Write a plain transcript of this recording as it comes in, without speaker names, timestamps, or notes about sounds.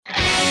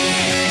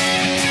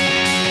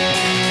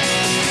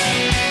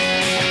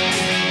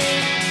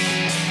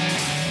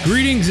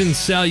Greetings and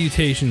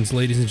salutations,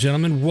 ladies and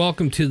gentlemen.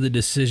 Welcome to the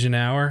Decision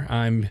Hour.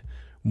 I'm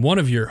one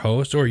of your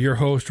hosts, or your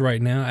host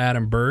right now,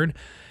 Adam Bird.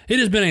 It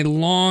has been a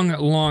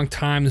long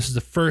time. This is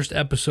the first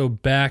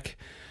episode back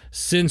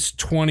since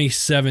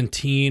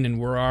 2017, and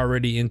we're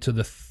already into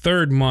the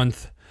third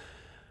month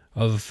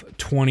of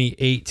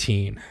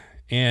 2018.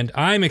 And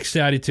I'm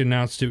excited to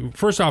announce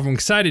first off, I'm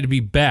excited to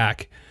be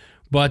back,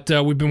 but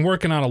we've been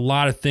working on a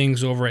lot of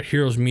things over at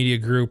Heroes Media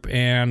Group,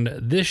 and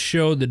this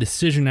show, The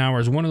Decision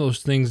Hour, is one of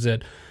those things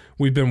that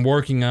we've been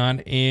working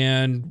on,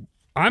 and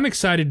I'm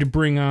excited to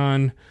bring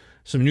on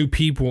some new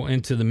people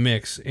into the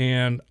mix.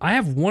 And I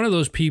have one of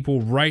those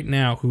people right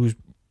now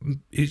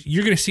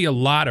you're going to see a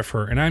lot of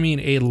her, and I mean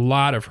a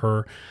lot of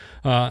her,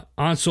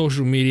 on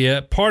social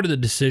media, part of the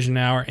Decision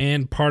Hour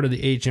and part of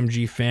the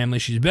HMG family.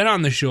 She's been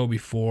on the show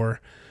before.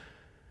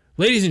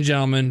 Ladies and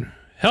gentlemen,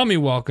 help me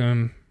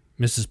welcome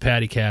Mrs.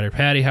 Patty Catter.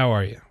 Patty, how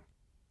are you?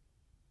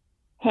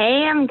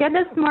 Hey, I'm good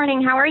this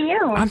morning. How are you?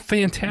 I'm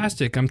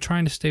fantastic. I'm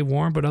trying to stay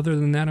warm, but other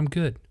than that, I'm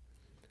good.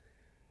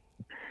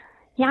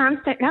 Yeah,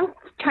 I'm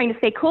trying to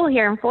stay cool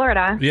here in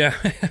Florida. Yeah,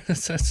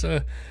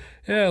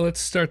 let's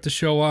start the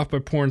show off by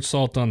pouring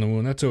salt on the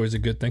wound. That's always a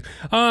good thing.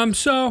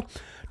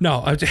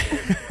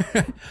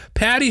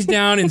 Patty's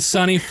down in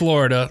sunny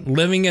Florida,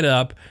 living it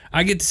up.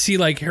 I get to see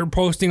her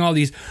posting all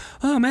these,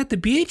 I'm at the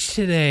beach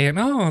today, and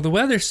the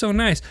weather's so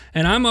nice.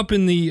 And I'm up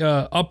in the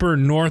upper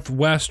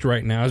northwest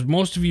right now. As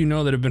most of you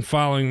know that have been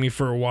following me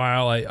for a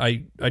while,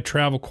 I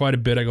travel quite a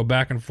bit. I go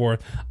back and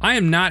forth. I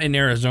am not in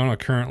Arizona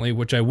currently,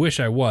 which I wish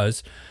I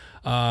was.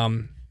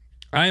 I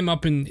am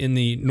up in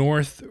the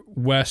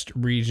northwest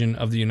region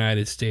of the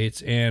United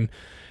States, and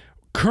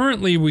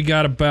currently we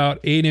got about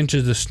 8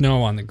 inches of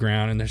snow on the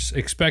ground, and they're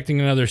expecting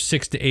another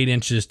 6 to 8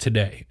 inches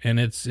today, and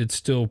it's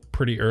still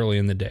pretty early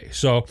in the day.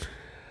 So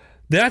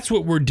that's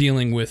what we're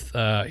dealing with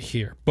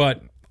here.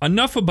 But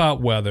enough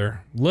about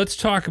weather. Let's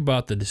talk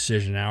about the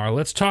Decision Hour.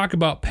 Let's talk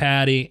about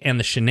Patty and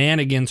the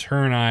shenanigans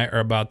her and I are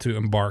about to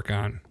embark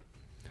on.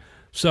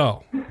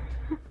 So...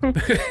 Yeah,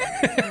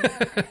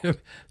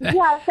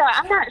 so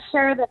I'm not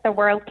sure that the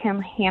world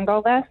can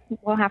handle this.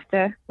 We'll have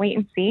to wait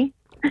and see.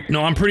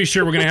 No, I'm pretty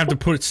sure we're going to have to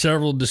put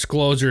several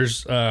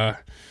disclosures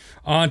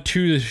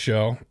onto the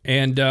show.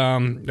 And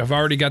I've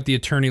already got the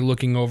attorney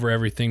looking over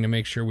everything to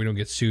make sure we don't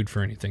get sued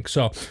for anything.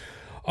 So,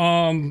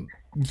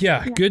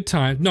 yeah, good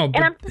time. No,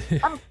 but...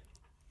 And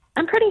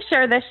I'm pretty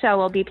sure this show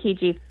will be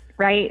PG,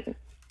 right?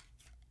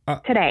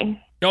 Today.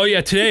 Oh,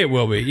 yeah, today it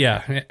will be,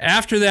 yeah.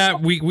 After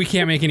that, we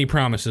can't make any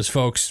promises,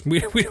 folks.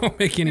 We don't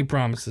make any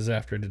promises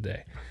after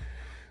today.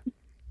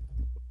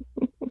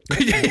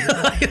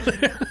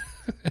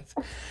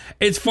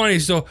 It's funny.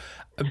 So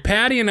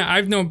Patty and I,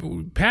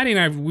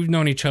 we've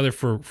known each other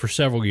for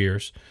several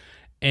years.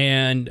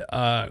 And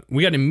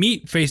we got to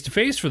meet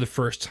face-to-face for the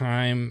first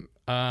time,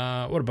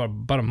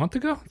 about a month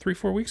ago?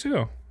 3-4 weeks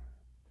ago?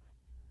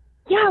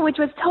 Yeah, which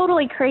was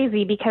totally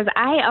crazy because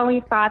I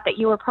always thought that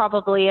you were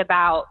probably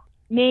about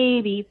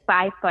maybe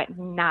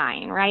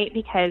 5'9", right?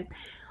 Because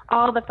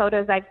all the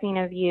photos I've seen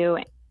of you,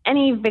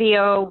 any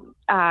video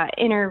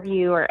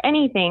interview or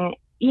anything,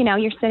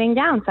 you're sitting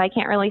down, so I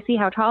can't really see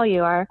how tall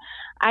you are.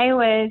 I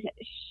was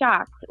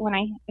shocked when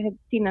I had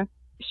seen the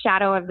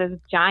shadow of this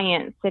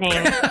giant sitting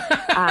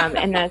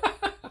in this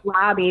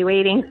lobby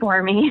waiting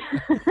for me.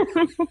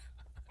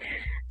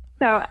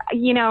 So,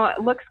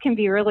 looks can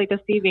be really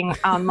deceiving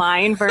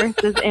online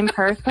versus in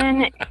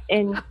person.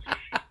 And,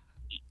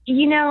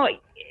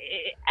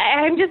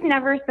 I'm just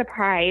never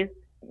surprised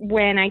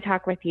when I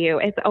talk with you.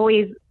 It's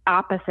always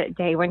opposite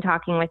day when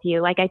talking with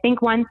you. I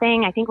think one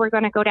thing, we're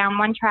going to go down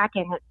one track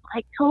and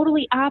it's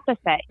totally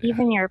opposite.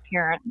 Even your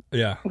appearance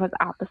was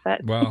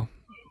opposite. Well,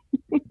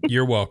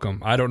 you're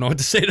welcome. I don't know what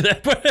to say to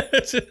that, but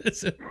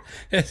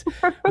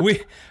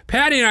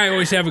Patty and I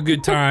always have a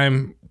good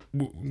time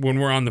when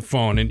we're on the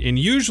phone, and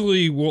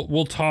usually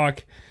we'll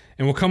talk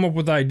and we'll come up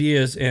with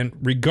ideas, and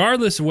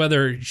regardless of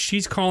whether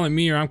she's calling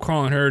me or I'm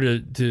calling her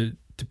to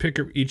pick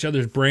each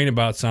other's brain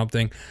about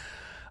something,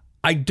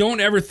 I don't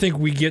ever think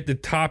we get the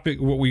topic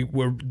what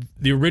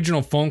the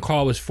original phone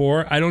call was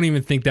for. I don't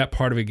even think that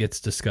part of it gets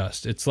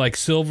discussed. It's like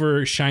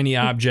silver shiny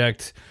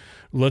object.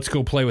 Let's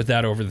go play with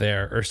that over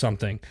there or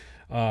something.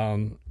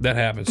 That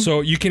happens.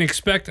 So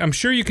I'm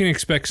sure you can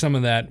expect some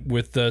of that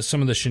with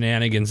some of the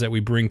shenanigans that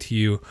we bring to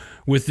you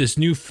with this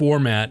new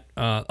format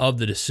of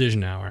the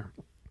Decision Hour.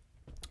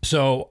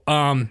 So,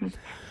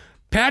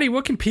 Patty,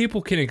 what can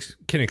people can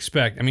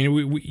expect? I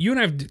mean, you and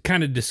I have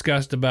kind of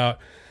discussed about,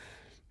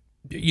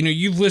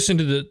 you've listened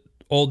to the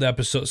old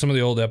episodes, some of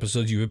the old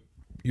episodes. You've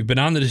been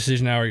on the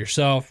Decision Hour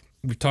yourself.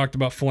 We've talked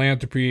about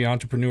philanthropy,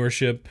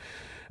 entrepreneurship,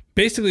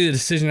 basically the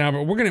Decision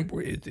Hour. But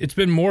it's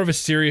been more of a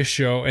serious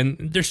show, and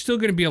there's still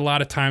going to be a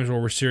lot of times where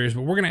we're serious,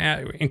 but we're going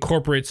to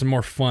incorporate some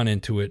more fun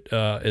into it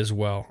as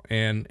well.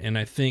 And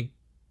I think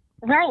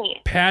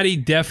Patty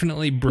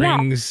definitely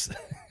brings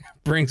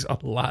a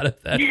lot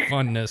of that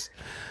funness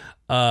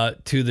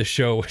to the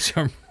show, which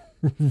I'm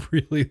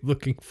really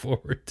looking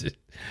forward to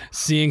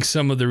seeing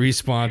some of the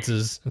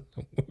responses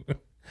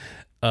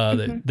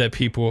that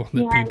people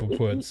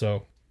put.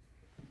 So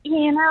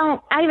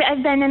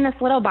I've been in this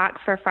little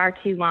box for far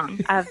too long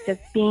of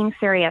just being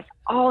serious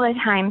all the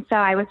time. So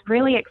I was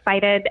really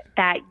excited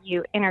that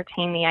you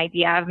entertained the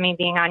idea of me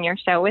being on your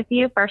show with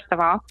you, first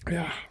of all.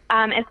 Yeah.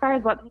 As far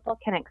as what people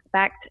can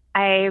expect,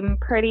 I'm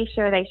pretty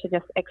sure they should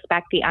just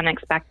expect the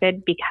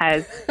unexpected,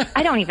 because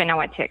I don't even know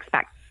what to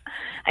expect.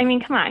 I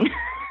mean, come on.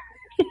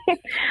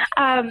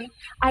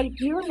 I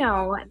do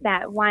know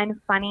that one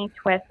funny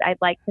twist I'd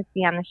like to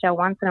see on the show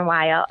once in a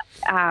while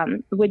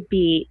would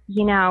be,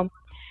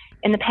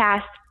 in the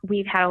past,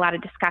 we've had a lot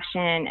of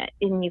discussion,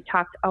 and you've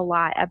talked a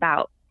lot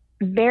about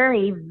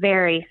very,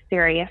 very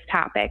serious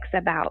topics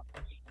about,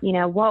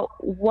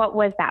 what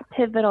was that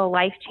pivotal,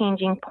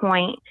 life-changing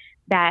point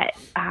that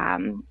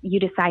you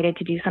decided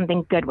to do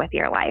something good with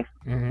your life.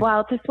 Mm-hmm.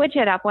 Well, to switch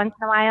it up once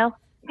in a while,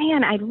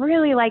 man, I'd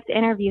really like to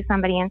interview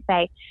somebody and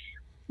say,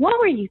 what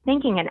were you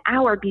thinking an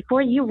hour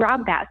before you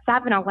robbed that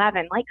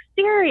 7-Eleven? Like,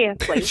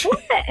 seriously,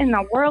 what in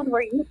the world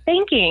were you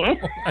thinking?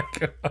 Oh, my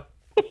God.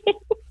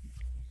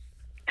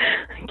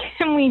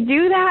 Can we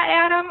do that,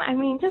 Adam? I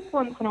mean, just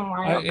once in a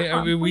while.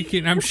 I mean, we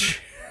can. I'm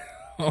sure.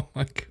 Oh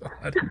my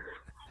God!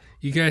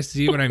 You guys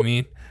see what I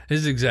mean? This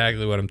is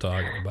exactly what I'm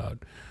talking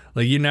about.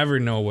 Like, you never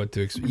know what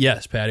to expect.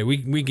 Yes, Patty,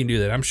 we can do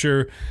that. I'm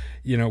sure.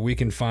 We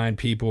can find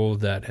people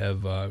that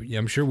have.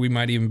 I'm sure we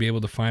might even be able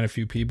to find a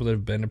few people that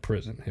have been to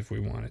prison if we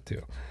wanted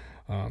to.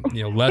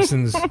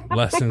 Lessons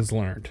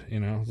learned.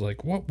 It's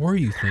like, what were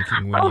you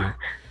thinking when you?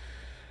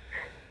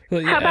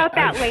 Well, how about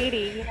that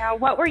lady?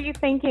 What were you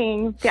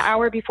thinking the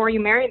hour before you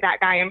married that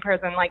guy in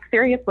prison? Like,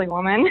 seriously,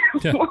 woman,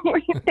 yeah. What were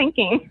you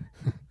thinking?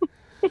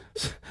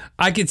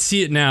 I could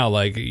see it now.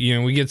 Like,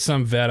 we get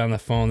some vet on the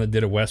phone that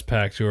did a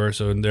Westpac tour.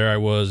 So there I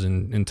was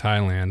in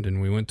Thailand,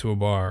 and we went to a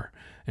bar,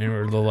 and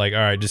we're like, all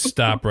right, just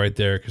stop right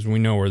there, because we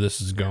know where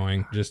this is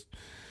going.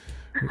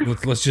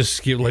 Let's just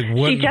skip. Like,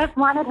 what? She just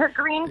wanted her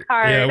green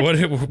card. Yeah.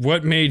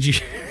 What made you?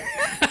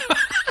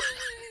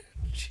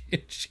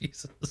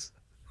 Jesus.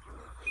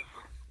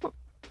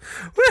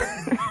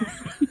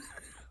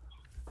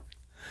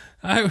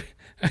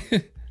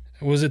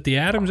 Was it the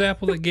Adam's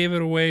apple that gave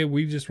it away?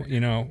 We just, we're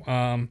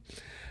going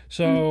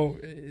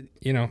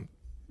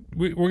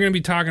to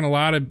be talking a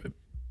lot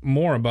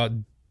more about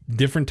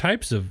different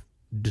types of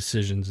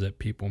decisions that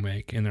people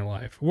make in their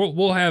life.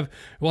 We'll have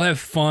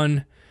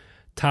fun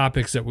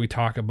topics that we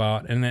talk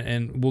about,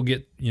 and we'll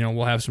get,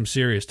 we'll have some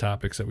serious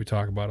topics that we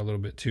talk about a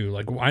little bit too.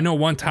 Like, I know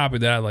one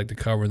topic that I'd like to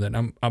cover that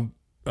I'm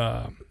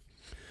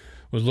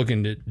was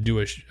looking to do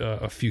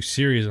a few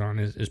series on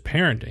is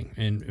parenting.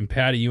 And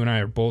Patty, you and I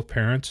are both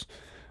parents.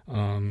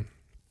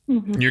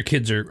 Your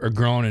kids are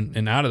grown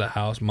and out of the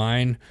house.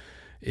 Mine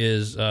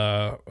is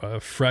a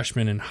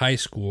freshman in high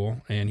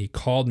school, and he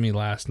called me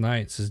last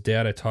night. Says,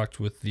 Dad, I talked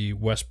with the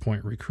West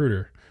Point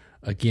recruiter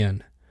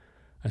again.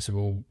 I said,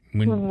 well,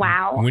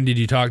 when did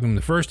you talk to him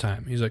the first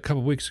time? He's like, a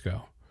couple weeks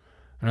ago.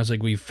 And I was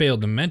like, well, you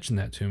failed to mention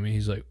that to me.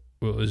 He's like,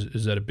 well,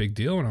 is that a big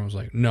deal? And I was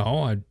like,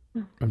 no,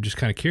 I'm just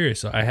kind of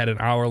curious. So I had an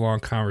hour-long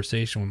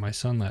conversation with my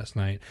son last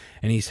night,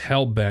 and he's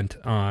hell-bent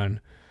on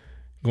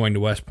going to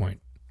West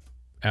Point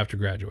after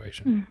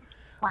graduation.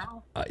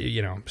 Wow.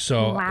 Yeah,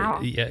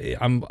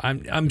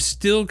 I'm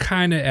still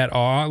kind of at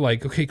awe.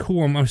 Like, okay,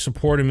 cool, I'm going to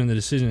support him in the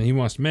decision that he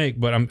wants to make,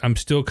 but I'm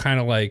still kind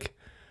of like,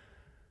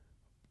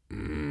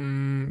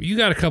 you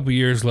got a couple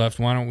years left.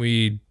 Why don't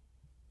we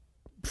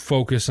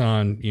focus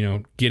on,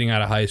 getting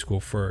out of high school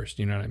first?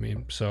 You know what I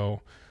mean?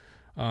 So.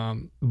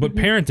 But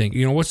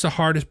parenting, what's the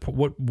hardest part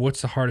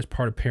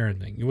of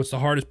parenting? What's the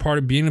hardest part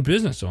of being a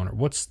business owner?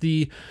 What's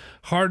the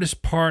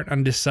hardest part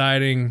on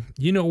deciding,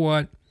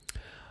 what?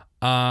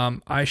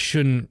 I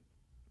shouldn't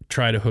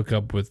try to hook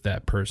up with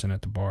that person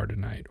at the bar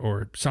tonight,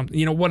 or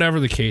something, whatever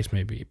the case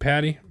may be.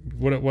 Patty,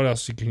 what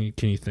else can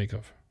you think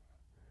of?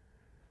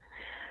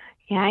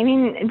 Yeah, I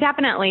mean,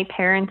 definitely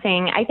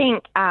parenting. I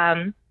think,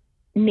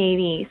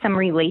 maybe some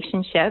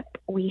relationship.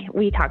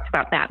 We talked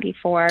about that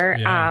before.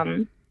 Yeah.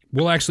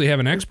 We'll actually have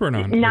an expert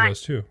on with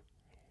us too.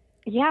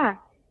 Yeah,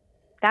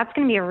 that's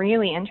going to be a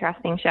really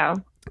interesting show.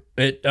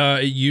 It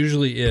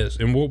usually is,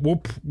 and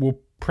we'll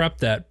prep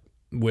that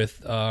with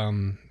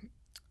those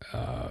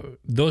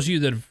of you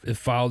that have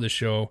followed the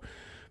show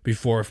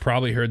before have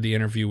probably heard the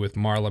interview with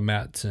Marla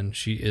Matson.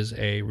 She is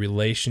a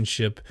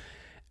relationship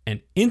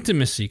and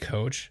intimacy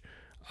coach.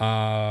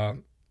 Good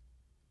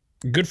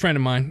friend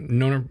of mine,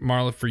 known her,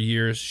 Marla, for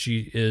years.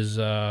 She's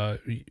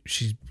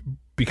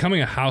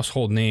becoming a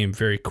household name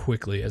very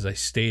quickly, as I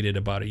stated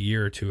about a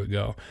year or two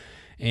ago.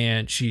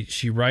 And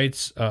she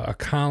writes a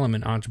column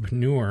in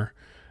Entrepreneur,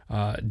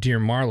 Dear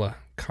Marla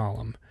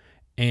column.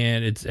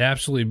 And it's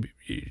absolutely,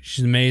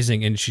 she's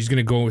amazing. And she's going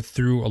to go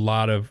through a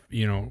lot of,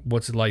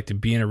 what's it like to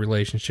be in a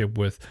relationship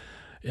with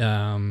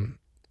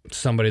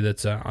somebody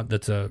that's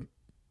a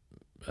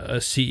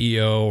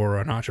CEO or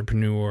an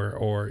entrepreneur,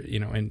 or,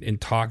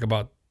 and talk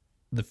about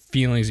the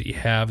feelings that you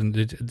have,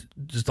 and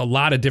just a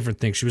lot of different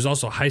things. She was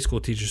also a high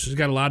school teacher, so she's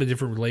got a lot of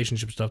different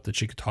relationship stuff that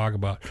she could talk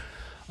about,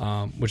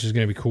 which is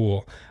going to be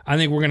cool. I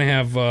think we're going to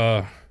have,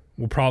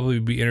 we'll probably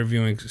be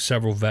interviewing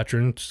several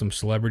veterans, some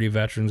celebrity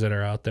veterans that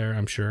are out there,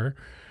 I'm sure.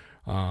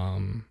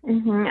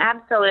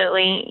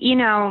 Absolutely.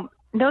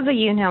 Those of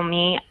you know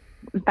me,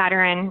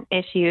 veteran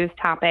issues,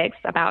 topics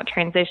about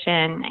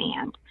transition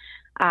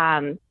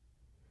and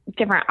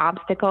different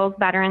obstacles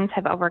veterans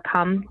have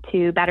overcome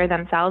to better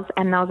themselves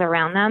and those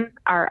around them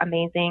are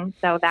amazing.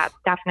 So that's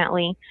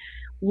definitely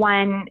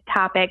one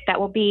topic that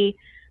will be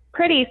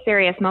pretty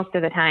serious most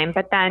of the time.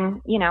 But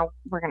then,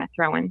 we're going to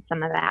throw in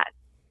some of that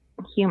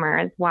humor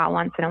as well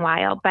once in a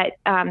while. But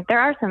there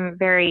are some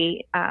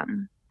very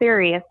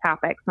serious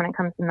topics when it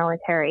comes to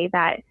military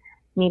that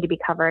need to be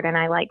covered, and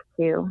I like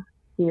to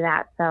do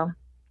that. So,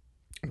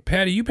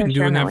 Patty, you've been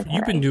doing that.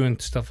 You've been doing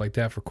stuff like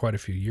that for quite a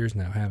few years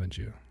now, haven't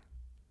you?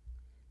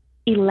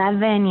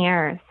 11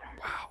 years.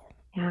 Wow.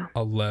 Yeah.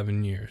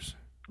 11 years.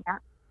 Yeah.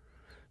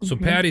 So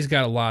Patty's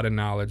got a lot of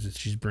knowledge that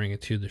she's bringing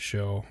to the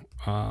show,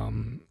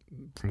 from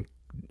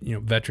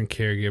veteran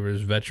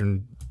caregivers,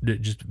 veteran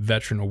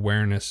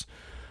awareness.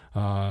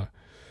 And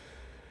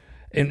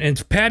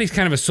Patty's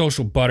kind of a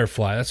social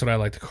butterfly. That's what I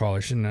like to call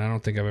her. I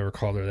don't think I've ever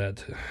called her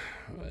that.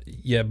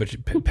 Yeah, but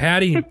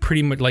Patty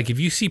pretty much, like, if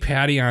you see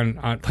Patty on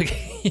like,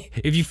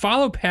 if you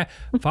follow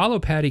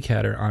Patty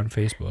Catter on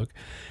Facebook,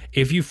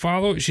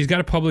 she's got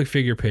a public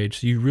figure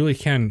page, so you really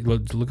can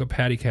look up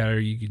Patty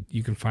Catter.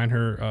 You can find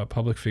her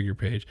public figure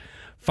page,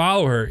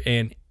 follow her,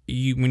 and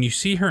when you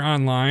see her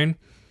online,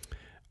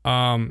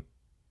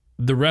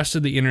 the rest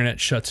of the internet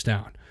shuts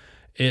down.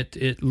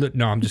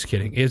 No, I'm just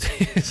kidding.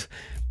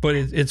 But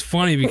it's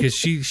funny because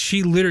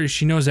she literally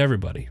knows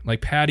everybody.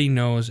 Like, Patty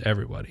knows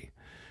everybody.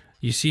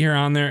 You see her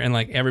on there, and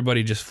like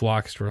everybody just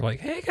flocks to her. Like,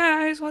 hey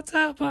guys, what's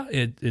up?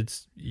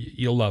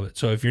 You'll love it.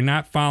 So if you're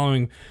not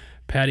following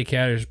Patty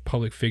Catter's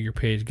public figure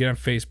page, get on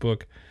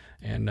Facebook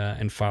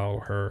and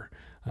follow her.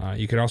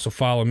 You can also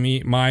follow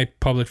my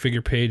public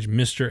figure page,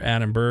 Mr.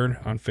 Adam Bird,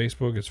 on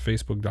Facebook. It's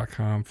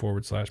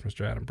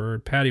facebook.com/Mr. Adam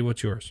Bird. Patty,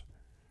 what's yours?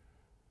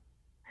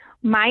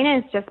 Mine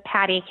is just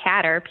Patty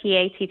Catter,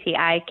 Patti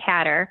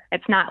Catter.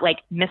 It's not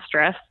like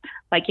mistress,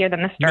 like you're the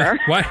mister.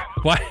 What?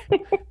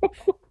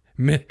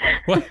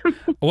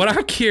 What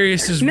I'm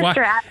curious is why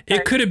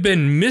it could have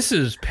been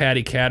Mrs.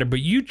 Patty Catter, but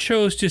you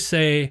chose to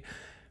say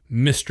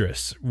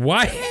mistress.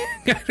 Why?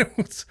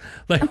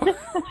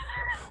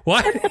 What?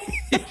 I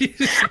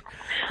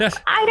don't know.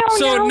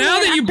 So now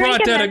that you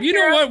brought that up, you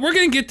know mistress. what? We're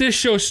going to get this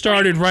show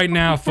started right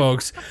now,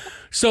 folks.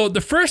 So the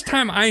first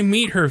time I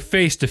meet her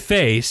face to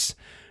face,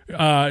 she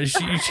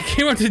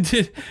came up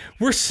to.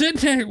 We're sitting,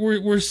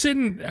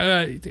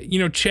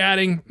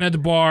 chatting at the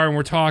bar, and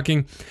we're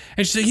talking.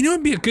 And she said,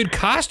 it'd be a good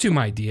costume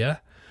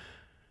idea.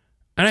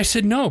 And I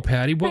said, no,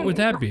 Patty, what would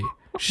that be?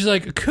 She's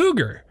like, a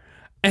cougar.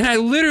 And I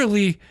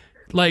literally,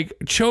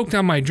 choked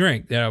on my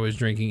drink that I was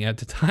drinking at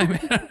the time.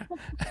 And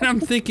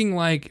I'm thinking,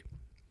 like,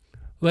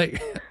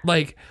 I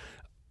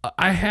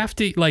have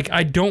to,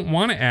 I don't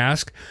want to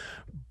ask,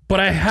 but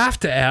I have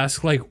to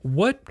ask,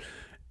 what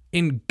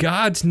in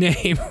God's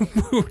name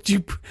would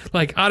you,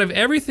 out of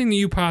everything that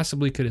you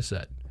possibly could have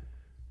said?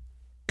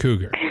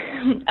 Cougar.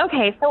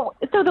 Okay, so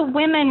the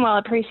women will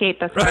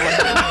appreciate this.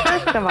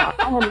 First of all,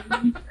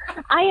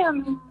 I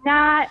am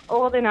not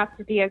old enough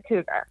to be a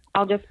cougar.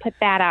 I'll just put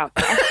that out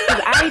there.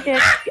 I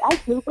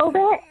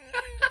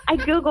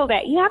Googled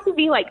it. You have to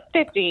be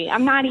 50.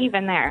 I'm not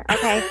even there,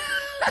 okay?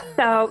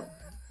 So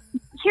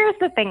here's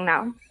the thing,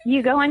 though.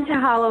 You go into a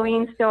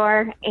Halloween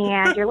store,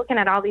 and you're looking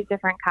at all these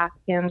different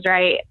costumes,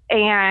 right?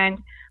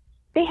 And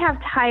they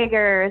have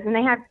tigers, and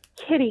they have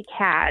kitty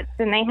cats,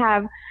 and they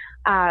have,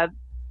 I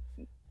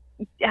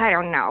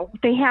don't know.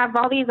 They have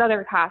all these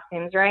other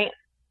costumes, right?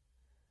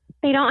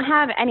 They don't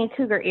have any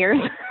cougar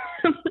ears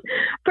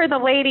for the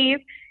ladies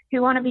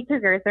who want to be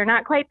cougars. They're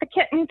not quite the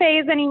kitten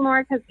phase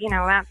anymore because,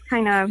 that's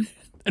kind of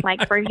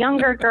for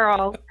younger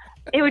girls.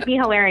 It would be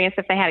hilarious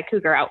if they had a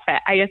cougar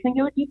outfit. I just think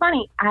it would be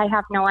funny. I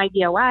have no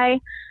idea why.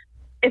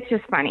 It's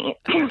just funny.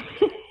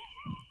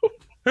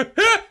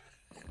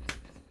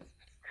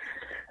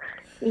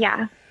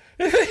 Yeah.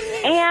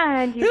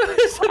 And you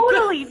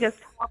totally just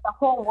told the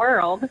whole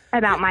world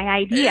about my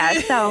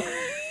idea. So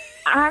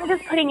I'm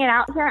just putting it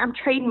out here. I'm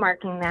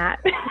trademarking that.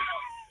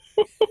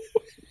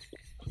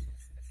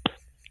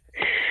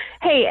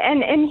 Hey,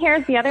 and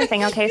here's the other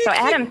thing. Okay, so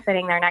Adam's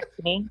sitting there next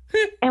to me,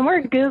 and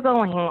we're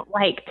Googling,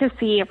 to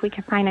see if we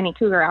can find any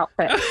cougar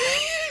outfits.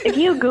 If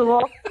you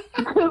Google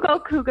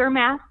cougar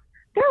masks,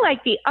 they're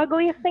the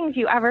ugliest things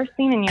you ever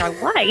seen in your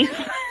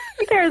life.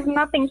 There's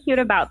nothing cute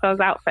about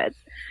those outfits.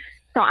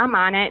 So I'm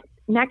on it.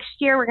 Next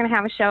year, we're going to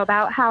have a show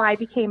about how I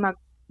became a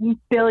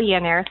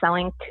billionaire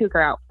selling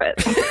cougar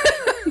outfits.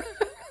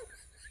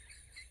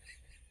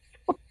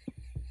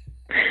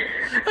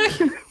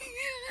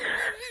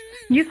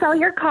 You sell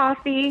your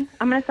coffee.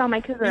 I'm going to sell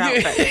my cougar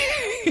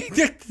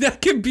outfit.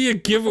 That could be a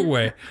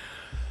giveaway.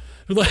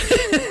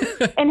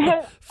 And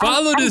hey,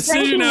 follow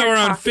Decision Hour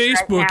on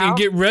Facebook right and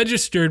get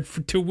registered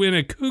to win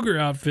a cougar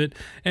outfit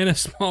and a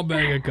small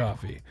bag of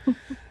coffee.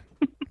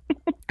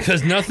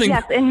 Because nothing,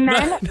 yes, and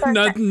men,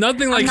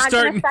 nothing like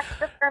starting. Sex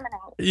discriminate.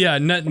 Yeah,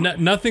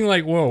 nothing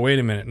like. Whoa, wait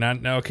a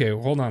minute. Okay,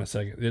 hold on a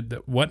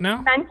second. What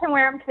now? Men can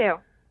wear them too.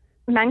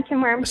 Men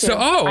can wear them too. So,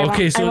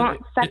 okay. I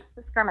won't sex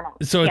discriminate.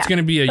 So it's going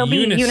to be a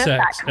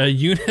unisex, a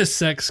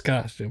unisex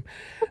costume.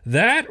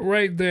 That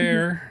right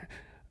there,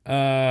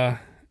 yeah.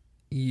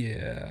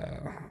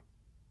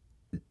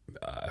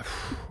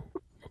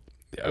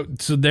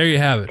 So there you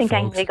have it. I think folks.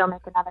 I need to go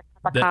make another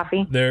cup of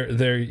coffee.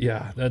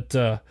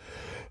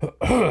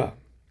 Yeah.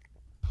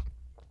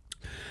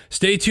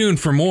 Stay tuned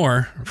for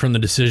more from the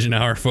Decision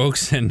Hour,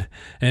 folks, and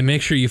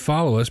make sure you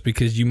follow us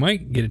because you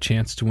might get a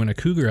chance to win a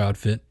cougar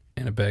outfit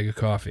and a bag of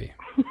coffee.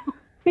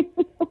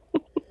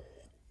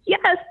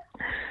 Yes.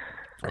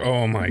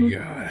 Oh my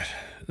God.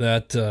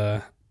 That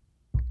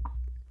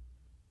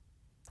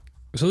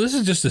so this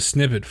is just a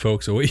snippet,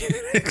 folks, of what you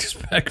can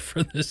expect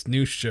for this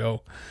new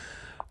show.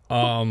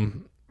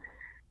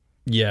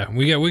 Yeah,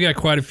 we got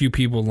quite a few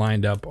people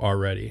lined up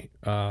already.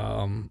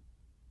 Marla,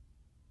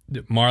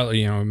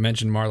 we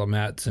mentioned Marla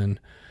Matson.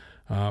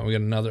 We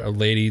got a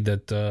lady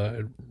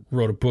that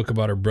wrote a book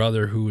about her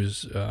brother who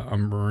was a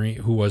Marine,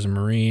 who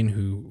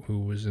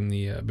was in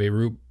the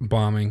Beirut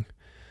bombing,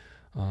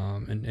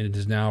 and it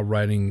is now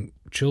writing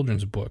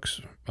children's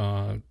books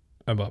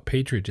about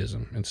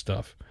patriotism and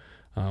stuff.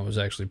 It was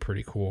actually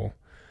pretty cool.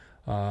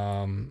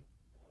 And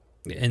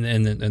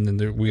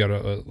then we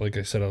got like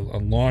I said, a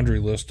laundry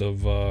list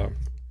of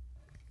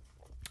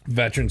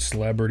veteran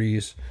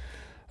celebrities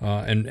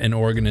and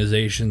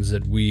organizations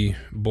that we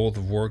both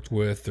have worked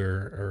with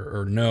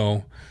or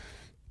know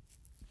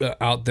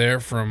out there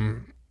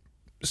from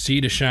sea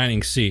to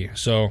shining sea.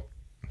 So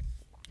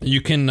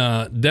you can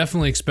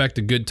definitely expect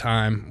a good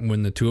time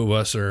when the two of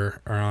us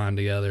are on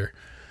together.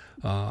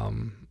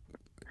 And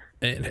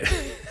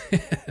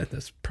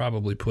that's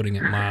probably putting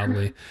it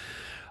mildly.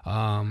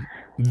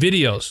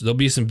 Videos. There'll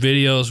be some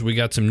videos. We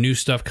got some new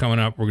stuff coming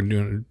up. We're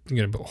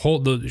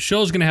the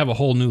show's gonna have a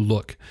whole new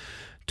look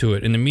to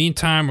it. In the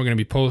meantime, we're gonna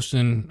be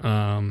posting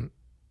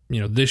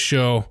this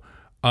show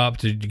up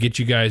to get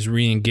you guys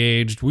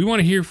re-engaged. We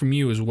want to hear from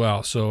you as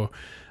well. So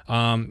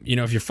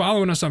if you're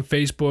following us on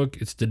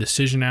Facebook, it's The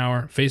Decision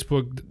Hour.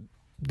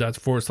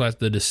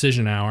 Facebook.com/The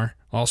Decision Hour,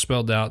 all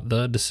spelled out,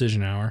 The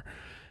Decision Hour.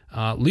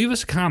 Leave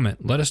us a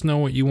comment. Let us know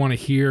what you want to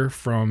hear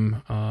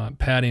from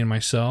Patty and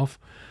myself.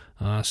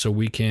 So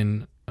we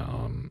can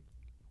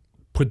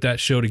put that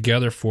show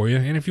together for you.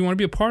 And if you want to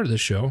be a part of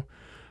this show,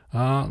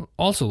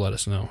 also let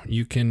us know.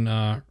 You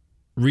can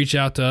reach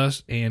out to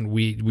us, and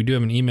we do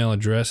have an email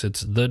address.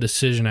 It's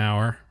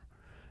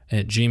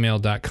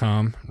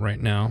thedecisionhour@gmail.com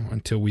right now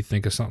until we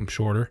think of something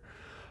shorter.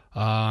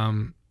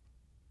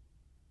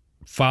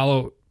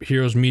 Follow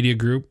Heroes Media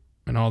Group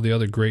and all the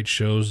other great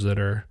shows that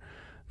are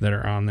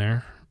on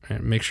there.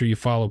 And make sure you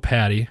follow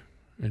Patty.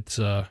 It's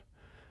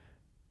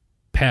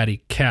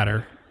Patty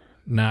Catter,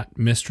 not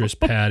Mistress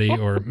Patty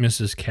or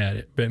Mrs.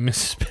 Cat, but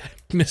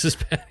Mrs.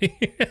 Patty.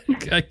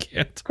 I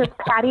can't. Just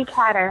Patty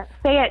Catter.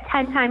 Say it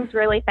 10 times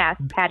really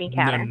fast. Patty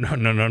Catter. No.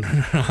 I'm not,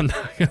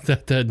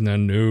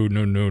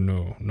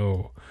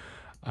 no.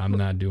 I'm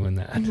not doing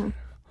that. Mm-hmm.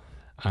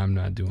 I'm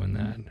not doing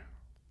that.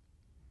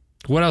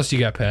 What else you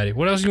got, Patty?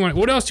 What else do you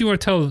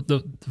want to tell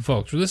the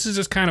folks? Well, this is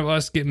just kind of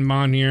us getting them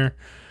on here,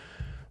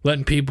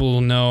 letting people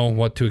know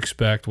what to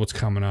expect, what's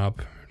coming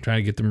up, trying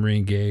to get them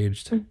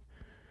re-engaged. Mm-hmm.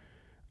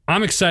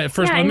 I'm excited.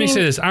 First, let me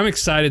say this: I'm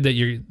excited that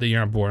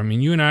you're on board. I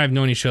mean, you and I have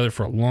known each other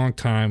for a long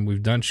time.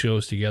 We've done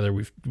shows together.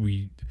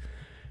 We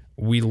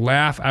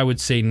laugh. I would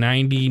say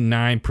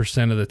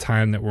 99% of the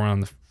time that we're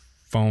on the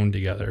phone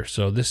together.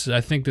 So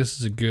I think this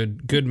is a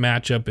good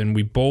matchup, and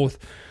we both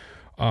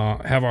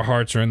have our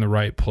hearts are in the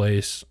right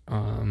place.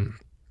 Want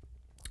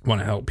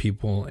to help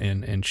people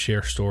and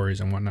share stories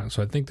and whatnot.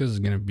 So I think this is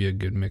going to be a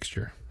good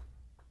mixture.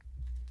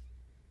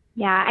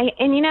 Yeah,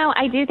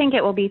 I do think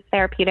it will be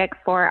therapeutic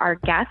for our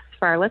guests,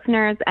 for our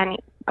listeners, and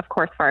of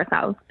course for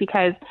ourselves,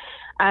 because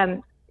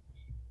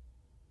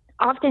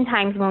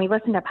oftentimes when we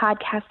listen to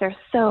podcasts, they're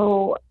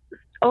so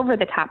over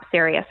the top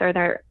serious, or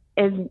there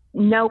is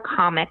no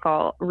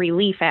comical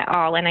relief at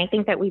all. And I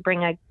think that we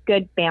bring a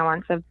good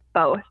balance of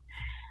both.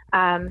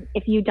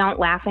 If you don't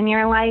laugh in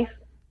your life,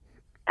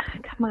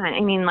 come on.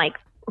 I mean, like,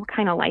 what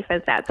kind of life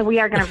is that? So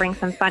we are going to bring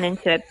some fun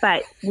into it,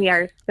 but we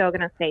are still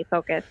going to stay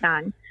focused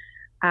on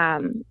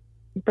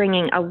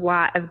bringing a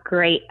lot of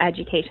great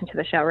education to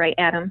the show, right,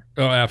 Adam?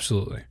 Oh,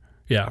 absolutely.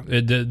 Yeah,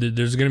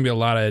 there's going to be a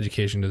lot of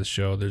education to the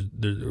show. There's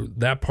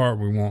that part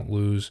we won't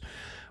lose.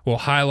 We'll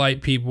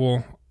highlight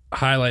people,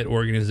 highlight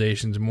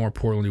organizations, and more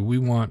importantly, we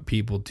want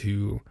people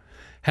to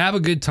have a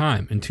good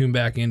time and tune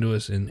back into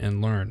us and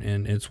learn.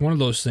 And it's one of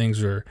those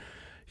things where,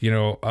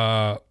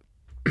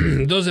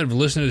 those that have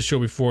listened to the show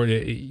before,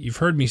 you've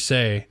heard me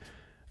say,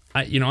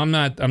 I'm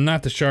not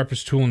the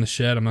sharpest tool in the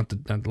shed.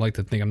 I'd like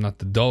to think I'm not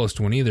the dullest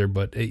one either,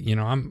 but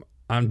I'm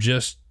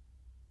just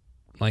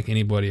like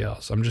anybody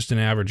else. I'm just an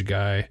average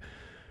guy.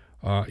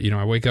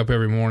 I wake up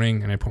every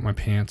morning and I put my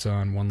pants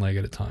on one leg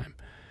at a time.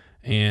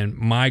 And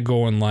my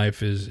goal in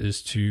life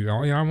is to,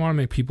 I want to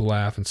make people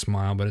laugh and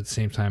smile, but at the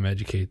same time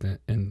educate them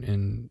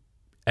and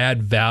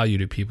add value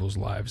to people's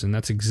lives. And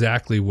that's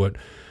exactly what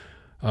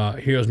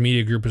Heroes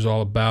Media Group is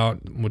all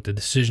about, what the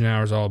Decision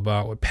Hour is all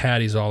about, what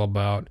Patty's all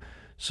about.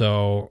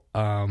 So,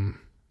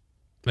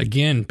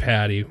 again,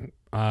 Patty,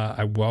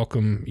 I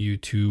welcome you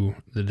to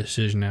the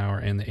Decision Hour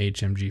and the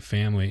HMG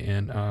family.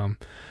 And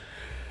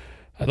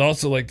I'd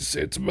also like to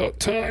say it's about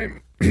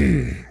time.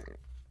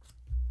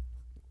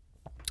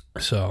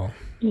 So.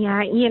 Yeah,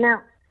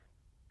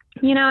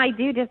 I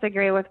do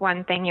disagree with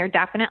one thing. You're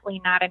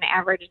definitely not an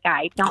average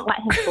guy. Don't let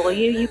him fool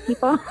you, you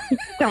people.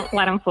 Don't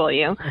let him fool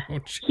you. Oh,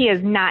 he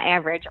is not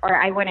average,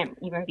 or I wouldn't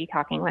even be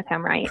talking with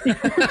him, right?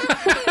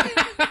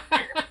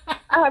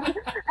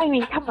 I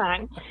mean, come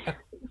on.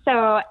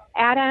 So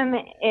Adam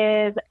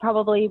is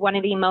probably one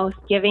of the most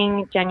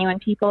giving, genuine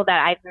people that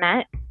I've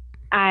met.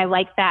 I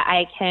like that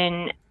I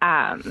can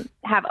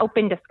have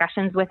open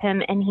discussions with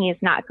him, and he is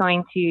not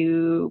going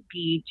to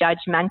be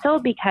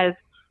judgmental, because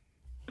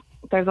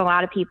there's a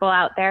lot of people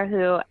out there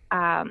who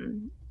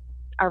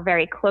are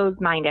very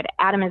closed-minded.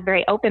 Adam is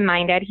very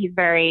open-minded. He's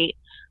very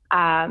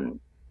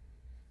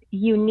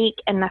unique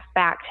in the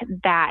fact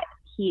that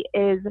he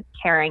is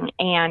caring,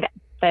 and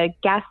the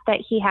guests that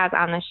he has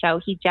on the show,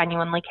 he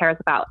genuinely cares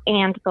about,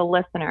 and the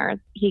listeners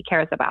he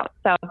cares about.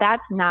 So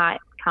that's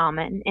not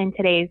common in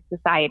today's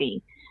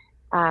society.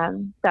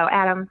 So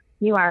Adam,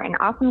 you are an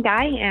awesome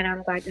guy, and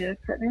I'm glad to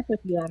partner with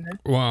you on this.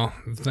 Well,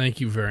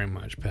 thank you very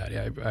much, Patty.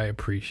 I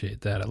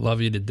appreciate that. I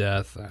love you to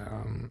death,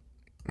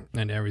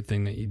 and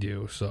everything that you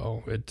do.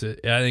 So I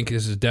think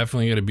this is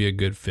definitely going to be a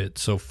good fit.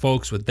 So,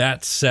 folks, with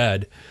that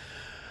said,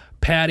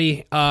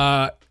 Patty,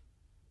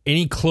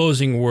 any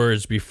closing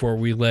words before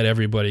we let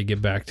everybody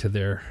get back to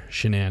their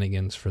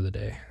shenanigans for the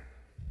day?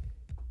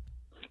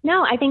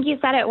 No, I think you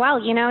said it well.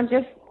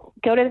 Just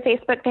go to the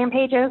Facebook fan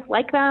pages,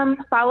 like them,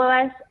 follow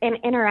us, and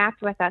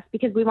interact with us,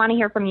 because we want to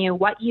hear from you.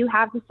 What you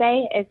have to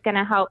say is going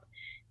to help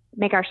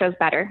make our shows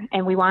better,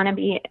 and we want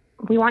you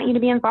to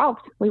be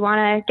involved. We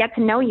want to get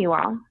to know you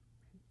all.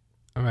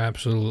 Oh,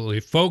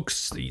 absolutely.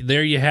 Folks,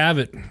 there you have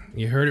it.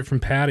 You heard it from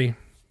Patty,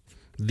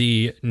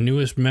 the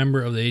newest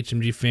member of the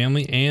HMG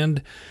family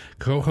and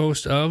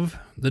co-host of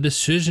the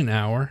Decision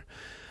Hour.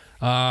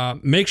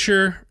 Make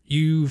sure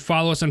you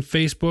follow us on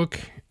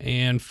Facebook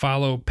and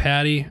follow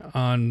Patty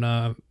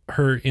on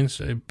her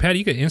Patty,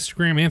 you got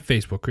Instagram and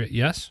Facebook, right?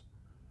 Yes?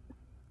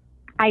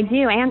 I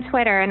do, and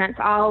Twitter, and it's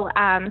all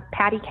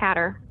Patty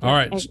Catter. All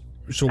right.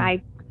 So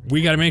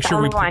we got to make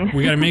sure we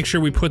got to make sure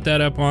we put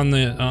that up on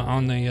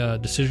the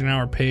Decision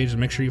Hour page, and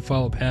make sure you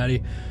follow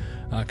Patty,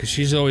 because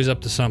she's always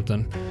up to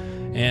something.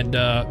 And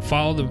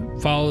follow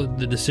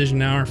the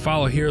Decision Hour,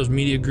 follow Heroes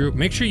Media Group.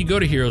 Make sure you go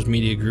to Heroes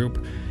Media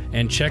Group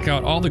and check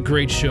out all the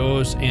great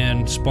shows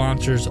and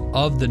sponsors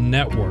of the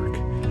network.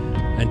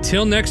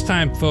 Until next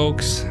time,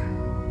 folks,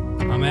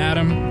 I'm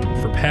Adam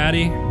for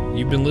Patty.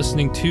 You've been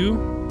listening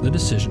to The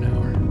Decision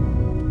Hour.